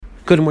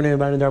Good morning,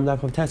 everybody. Daf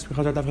Chav Tes.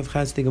 Because our Daf Chav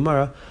Ches the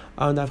Gemara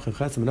on Daf Chav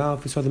Ches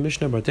Manal. We saw the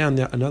Mishnah brought down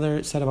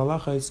another set of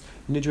halachas.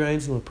 Nidra Ein,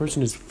 when a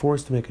person is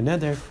forced to make a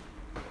neder.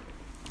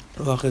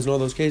 Halachas in all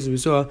those cases we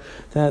saw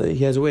that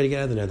he has a way to get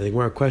out of the neder. The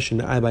Gemara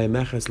questioned, "I buy a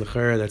meches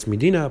lecher that's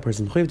medina." A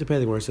person chayiv to pay.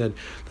 The Gemara said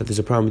that there's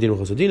a problem medina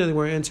with chosodina. The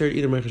Gemara answered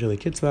either meches and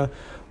kitzva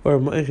or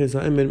meches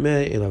aimin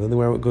me elav. The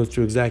Gemara goes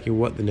through exactly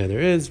what the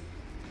neder is.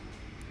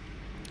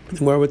 The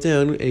Gemara went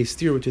down a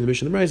steer between the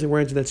Mishnah and the Brayso, and we're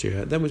into that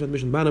steer. Then we saw the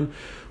Mishnah bottom,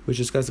 which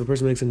discussed if a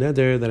person makes a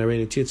neder that I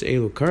rated tzitz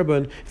elu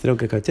carbon. If they don't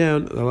get cut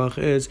down, the halacha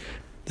is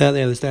that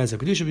they have the status of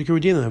kedusha. We can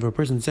redeem them. If a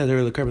person said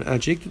they're the carbon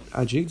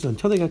adjig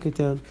until they got cut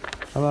down,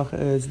 halacha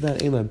is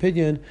that elam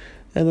pidyon.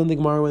 And then the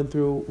Gemara went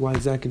through why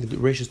exactly the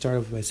Reisha started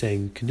off by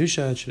saying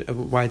kedusha,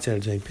 why it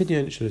started saying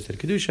pidyon. It should have said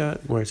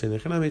kedusha. Gemara saying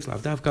nechanami,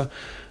 lav davka.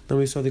 Then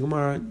we saw the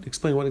Gemara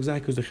explain what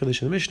exactly was the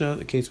chiddush in the Mishnah.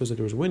 The case was that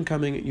there was a wind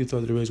coming. You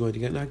thought that it was going to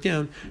get knocked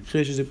down.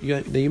 Chiddush is that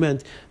you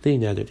meant the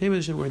neder. We're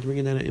going to bring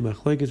it down in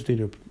machlokes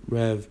between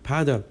Rav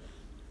Pada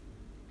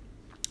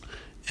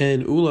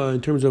and Ula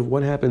in terms of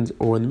what happens,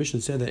 or when the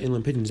Mishnah said that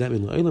Elam Pidyon, does that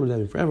mean Elam, does that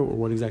mean forever, or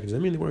what exactly does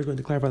that mean? The Gemara is going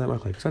to clarify that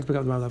machlokes. So let's pick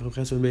up the Rav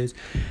Chesed Beis.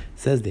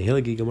 Says the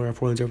Hilgi Gemara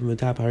 4 from the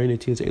top. Harina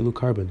Tias Elu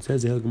carbon.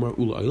 Says the Hilgi Gemara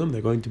Ula Elam.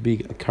 They're going to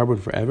be a carbon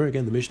forever.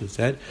 Again, the Mishnah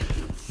said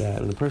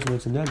that when a person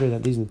makes a neder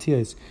that these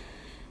Natias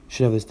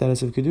should have the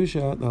status of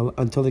kedusha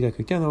until they got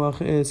kicked down. The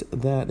halacha is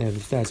that they have the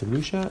status of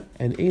kedusha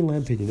and a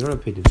lamb pidyon. They don't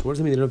have pidyon. So what does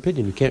that mean? They don't have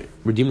pidyon. You can't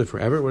redeem them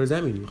forever. What does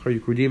that mean? You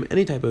can redeem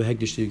any type of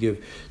hekdesh that you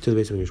give to the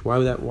base of English. Why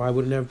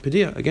wouldn't it have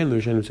pidyon? Again, the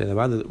Rishonim say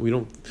that we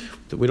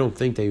don't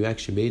think that you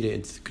actually made it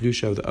into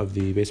kedusha of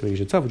the base of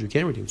English itself, which you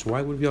can't redeem. So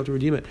why would we be able to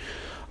redeem it?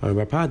 No,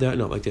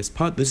 like this.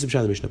 This is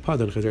Pshad the Mishnah.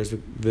 Padon Chazares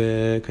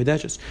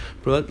v'Kedeshes.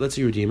 But let's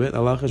say you redeem it.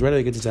 Allah is ready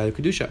to get the status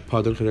of kedusha.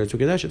 Padon Chazares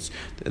v'Kedeshes.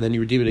 And then you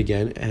redeem it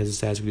again. It has the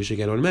status of kedusha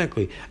again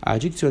automatically.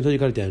 Ajik tu until you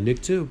cut it down.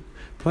 Nik tu.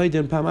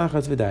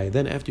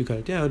 Then after you cut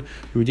it down,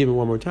 you redeem it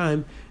one more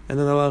time, and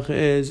then the halacha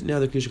is now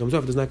the kedusha comes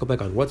off. It does not go back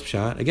on. What's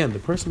pshat? Again, the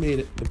person made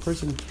it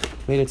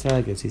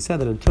tzaddik. He said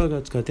that until it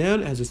gets cut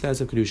down, it has the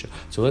status of kedusha.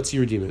 So let's see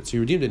you redeem it. So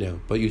you redeemed it now,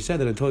 but you said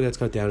that until it gets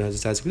cut down, it has the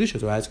status of kedusha.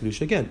 So it has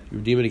kedusha again. You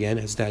redeem it again,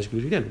 it has the status of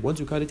kedusha again. Once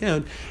you cut it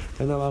down,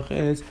 then the halacha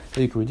is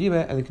that you can redeem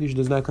it, and the kedusha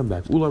does not come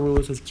back.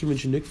 Ula says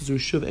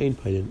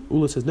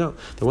Ula says no.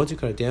 That once you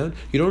cut it down,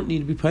 you don't need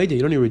to be paid. You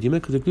don't need to redeem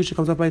it because the kedusha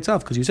comes up by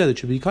itself. Because you said it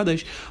should be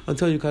kaddish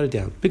until you cut it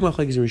down. Big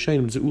machlokes in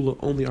Rishonim, does Ula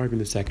only argue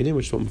the second din,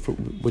 which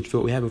is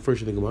what we have in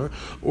first in the Gemara,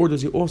 or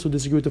does he also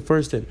disagree with the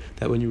first din,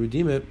 that when you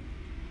redeem it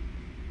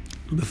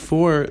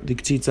before the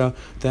ktitza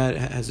that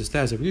has the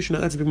status of kedusha?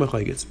 That's a big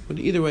machlokes. But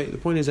either way, the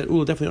point is that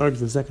Ula definitely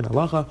argues in the second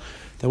halacha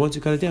that once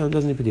you cut it down, it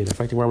doesn't need pidyon. In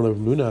fact, the Rav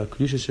Nuna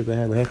kedusha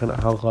shebehan lehechan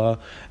halacha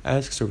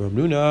asks Rav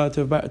Nuna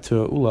to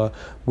Ula,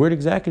 where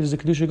exactly does the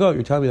kedusha go?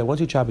 You're telling me that once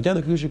you chop it down,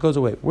 the kedusha goes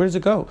away. Where does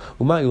it go?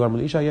 We know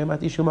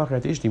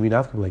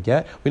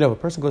if a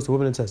person goes to a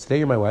woman and says, today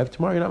you're my wife,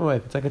 tomorrow you're not my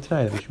wife. It's like a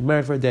tonight. We should be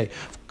married for a day.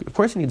 Of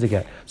course he needs a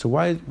get. So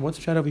what's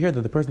the shayla over here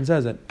that the person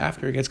says that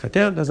after it gets cut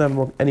down, doesn't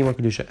have any more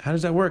kedusha? How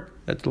does that work?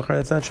 That's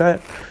not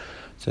shayla.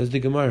 Says the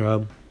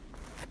Gemara.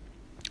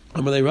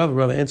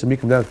 Rav answer me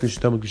come down kedusha's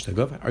dam with kedusha's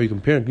hagaf. Are you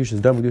comparing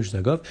kedusha's dam with kedusha's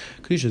hagaf?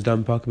 Kedusha's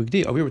dam pak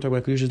b'gdi. Over here we're talking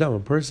about kedusha's dam. A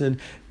person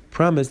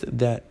promised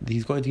that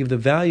he's going to give the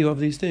value of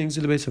these things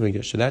to the base of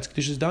English. So that's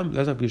kedusha's dam.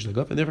 That's not kedusha's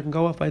hagaf, and therefore can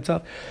go off by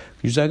itself.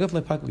 Kedusha's hagaf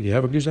like pak b'gdi.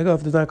 However, kedusha's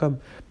hagaf does not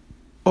come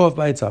off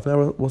by itself.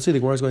 Now we'll see. The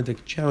Gemara is going to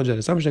challenge that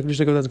assumption that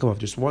kedusha doesn't come off.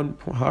 Just one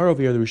hour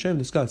over here, the Rishonim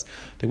discuss.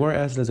 The Gemara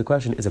asks as a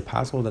question: is it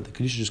possible that the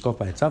kedusha just go off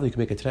by itself? You can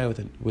make a tonight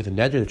with a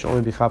neder that should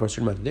only be chav for a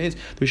certain amount of days.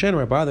 The Rishonim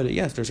are bothered that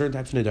yes, there are certain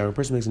types of neder. A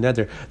person makes a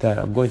neder that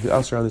I'm going to be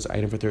elsewhere on this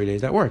item for 30 days.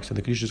 That works, and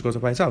the kedusha just goes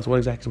off by itself. So what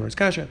exactly is Gemara's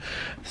kasha?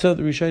 So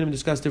the Rishonim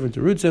discuss different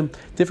terutzim,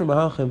 different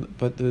mahalchim,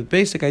 but the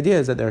basic idea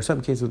is that there are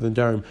some cases where the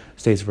nedarim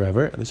stays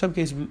forever, and there's some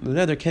cases the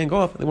neder can go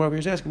off. And the Gemara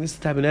is asking this is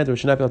the type of neder which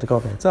should not be able to go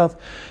off by itself.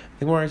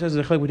 The Gemara says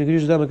the chilek between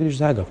kedusha's dam and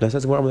kedusha's hagaf. Now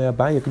says the Gemara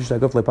kedusha's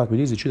hagaf like pak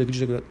b'di. It's true that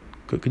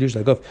kedusha's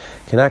hagaf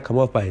cannot come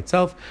off by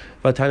itself.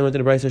 But time went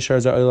to the Brayso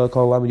shars are oila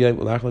called lam yom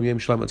ulachlam yom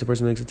shlam. Once a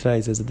person makes it tonight,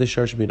 he says that this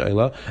shar should be an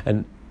oila,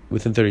 and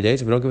within 30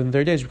 days, if we don't go within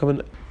 30 days, we become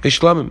an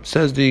ishlamim.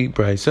 Says the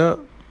Brayso.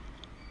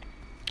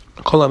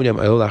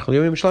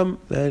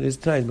 That is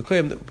tonight.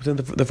 Within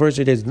the first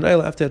 3 days of the night,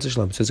 after that's a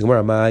shlam. Says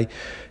Gemara, "My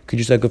could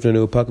you start going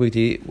to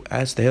pakviti?"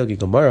 Ask the Hilgi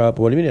Gemara, but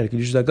what do you mean?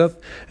 Kedusha zaguf?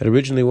 It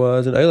originally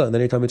was an ayla, and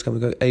then you're telling me it's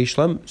coming a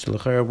shlam. So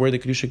where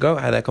did kedusha go?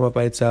 How did that come up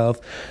by itself?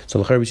 So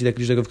we see that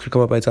kedusha zaguf could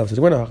come up by itself. Says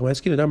we're not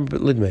asking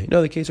lidmei.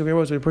 No, the case over here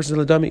was when a person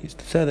said ladami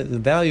said that the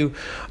value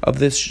of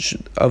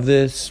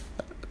this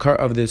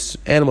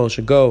animal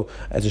should go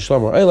as a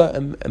shlam or ayla,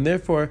 and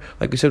therefore,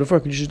 like we said before,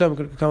 kedusha's dam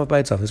could come up by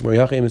itself. This is more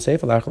yachim and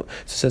seifa. So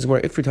it says more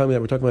if you're telling me that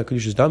we're talking about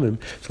kedusha's damim,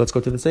 so let's go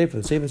to the seifa. The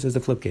seifa says the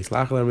flip case. The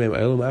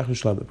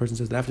person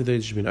says that after 30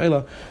 days it should be an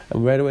ayla,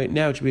 and right away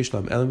now it should be a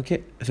shlam.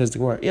 It says the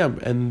Gemara,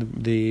 and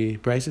the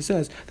Brayso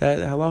says that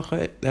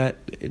halacha that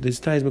this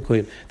ties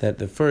mekuyim that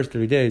the first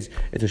 30 days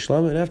it's a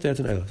shlam, and after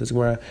that's an ayla. Says the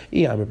Gemara, if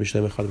you want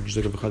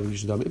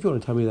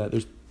to tell me that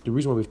there's the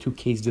reason why we have two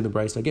cases in the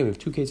Brisa. Again, we have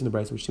two cases in the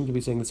Brisa which seem to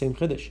be saying the same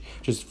Chiddush.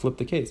 Just flip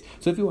the case.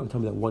 So if you want to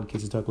tell me that one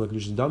case is talking about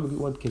Kedusha's Dam, if you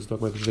want the case to talk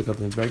about Kedusha's Guf,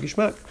 then it's very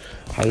Gishmak.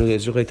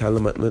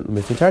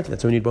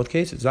 That's why we need both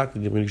cases.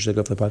 Exactly. Kedusha's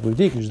Guf,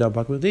 Kedusha's Dam,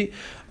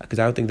 because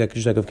I don't think that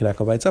Kedusha's Guf cannot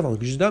go by itself.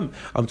 Kedusha's Dam,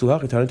 that's why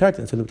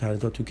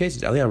the two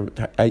cases.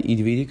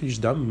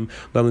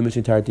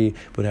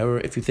 But however,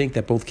 if you think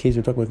that both cases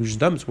are talking about Kedusha's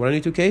Dam, so what are the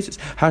two cases?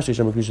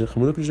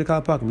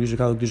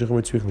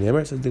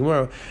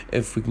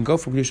 If we can go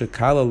from Kedusha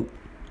Kala,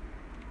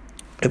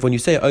 if when you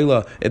say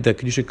Ayla, if the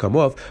Kedusha come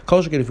off,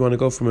 Kol Shekin, if you want to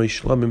go from a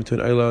Shlamim to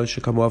an Ayla, it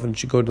should come off and it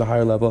should go to the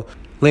higher level.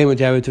 Lame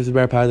Javid to the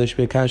Bar Padre, should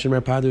be a Kash and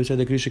Bar Padre who said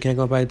the Kedusha can't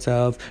come up by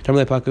itself.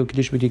 Tamale Paku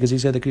Kedusha because he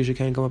said the Kedusha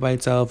can't come up by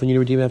itself and you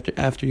redeem it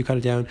after you cut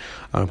it down.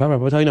 But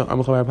how you know?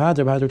 Bar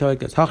Padre, Padre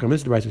telling us, Hachar,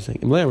 Mr. Bryce was saying,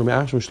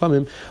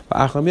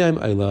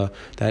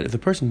 that if the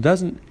person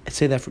doesn't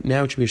say that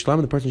now it should be a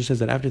Shlamim, the person just says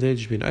that after 30 days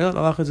it should be an Ayla,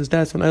 Allah is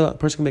that's an Ayla. The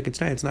person can make it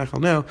stay, it's not Chal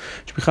now, it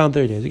should be Chal in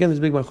 30 days. Again, this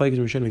big machlokes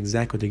we're showing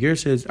exactly what the Ger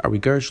says. Are we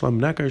Ger Shlam,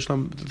 not Ger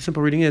Shlam? The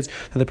simple reading is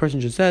that the person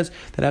just says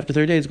that after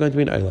 30 days it's going to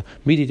be an Ayla.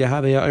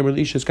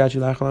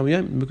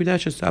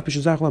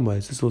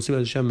 This will see what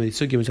Hashem the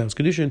Sugi of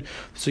Kedushin,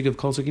 the Sugi of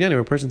Kol Sugi. Where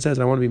a person says,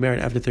 I want to be married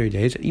after 30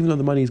 days, even though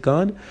the money is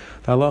gone,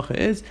 the halacha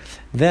is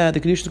that the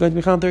Kedushin is going to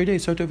be Chal in 30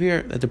 days. So over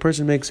here, that the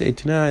person makes a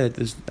Tanai that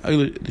this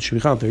should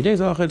be Chal in 30 days,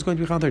 the halacha is going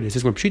to be Chal in 30 days. It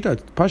says, what's the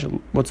Chiddush?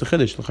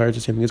 The Chiddush is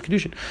the same thing as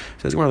Kedushin. It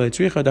says, the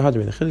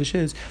Chiddush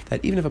is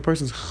that even if a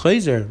person's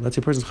Chayzer, let's say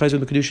a person's Chayzer in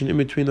the Kedushin in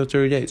between those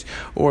 30 days,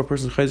 or a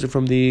person's Chayzer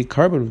from the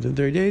carbon within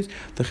 30 days,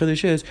 the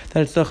Chiddush is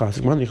that it's still Chas.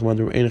 That makes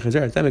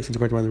sense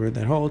according to the word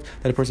that holds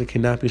that a person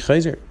cannot be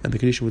Chayzer, and the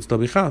Kedushin would still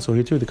be Chal. So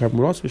here too, the carbon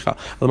would also be Chal.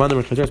 If you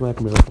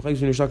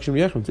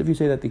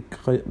say that the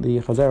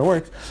Chazar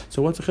works,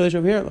 so what's the Chiddush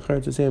over here?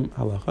 It's the same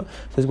halacha.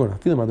 Says even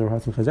if you want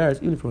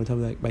to tell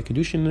that by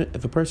Kedushin,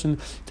 if a person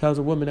tells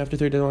a woman after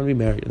 30 days I want to be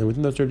married, and then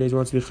within those 30 days he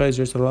wants to be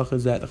Chayzer, so the halacha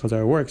is that the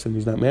Chazar works and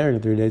he's not married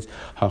in 30 days.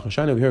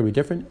 Hachashan over here would be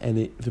different, and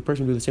if the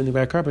person would do the same thing by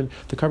a carbon,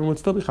 the carbon would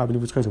still be Chal.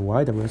 If it's Chayzer,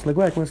 why? Because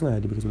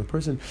when the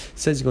person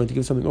says he's going to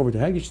give something over to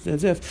Heged, it's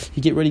as if he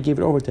gave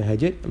it over to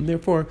Heged, and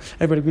therefore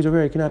everybody agrees over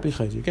here it cannot be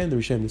Chayzer. Again, the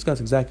Rishonim discuss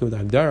exactly what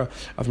the Hagdara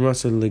of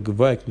Marasal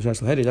Leguvayk,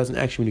 Marasal Heged doesn't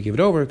actually mean to give it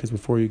over, because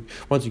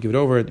once you give it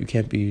over, you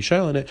can't be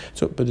Shail on it.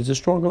 So, but it's a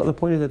stronger. The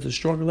point is that it's a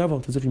stronger level.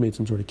 It's as if you made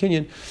some sort of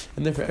kinyan,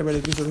 and therefore everybody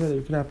agrees over here that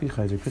it cannot be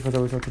Chayzer. Because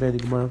we talk today, the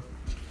Gemara.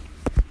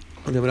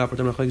 What's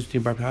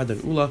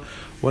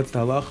the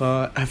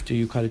halacha after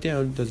you cut it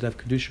down? Does it have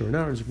kedusha or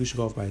not? Or does Kedusha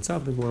go off by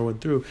itself? The Gemara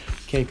went through.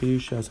 Can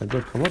Kedusha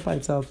Sadot come up by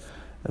itself?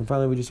 And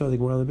finally, we just saw the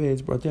Gemara on the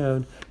base brought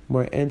down.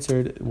 Gemara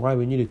answered why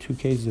we needed two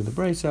cases in the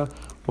Brisa.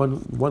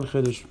 One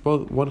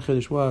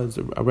chiddush was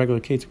a regular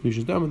case of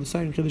Kedusha's Dam, and the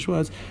second chiddush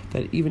was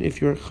that even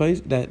if you're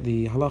chayz, that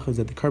the halacha is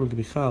that the carbon can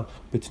be chal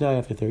b'tnai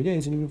after 30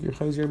 days, and even if you're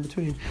chayzer in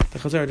between, the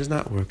chazar does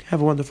not work.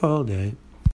 Have a wonderful day.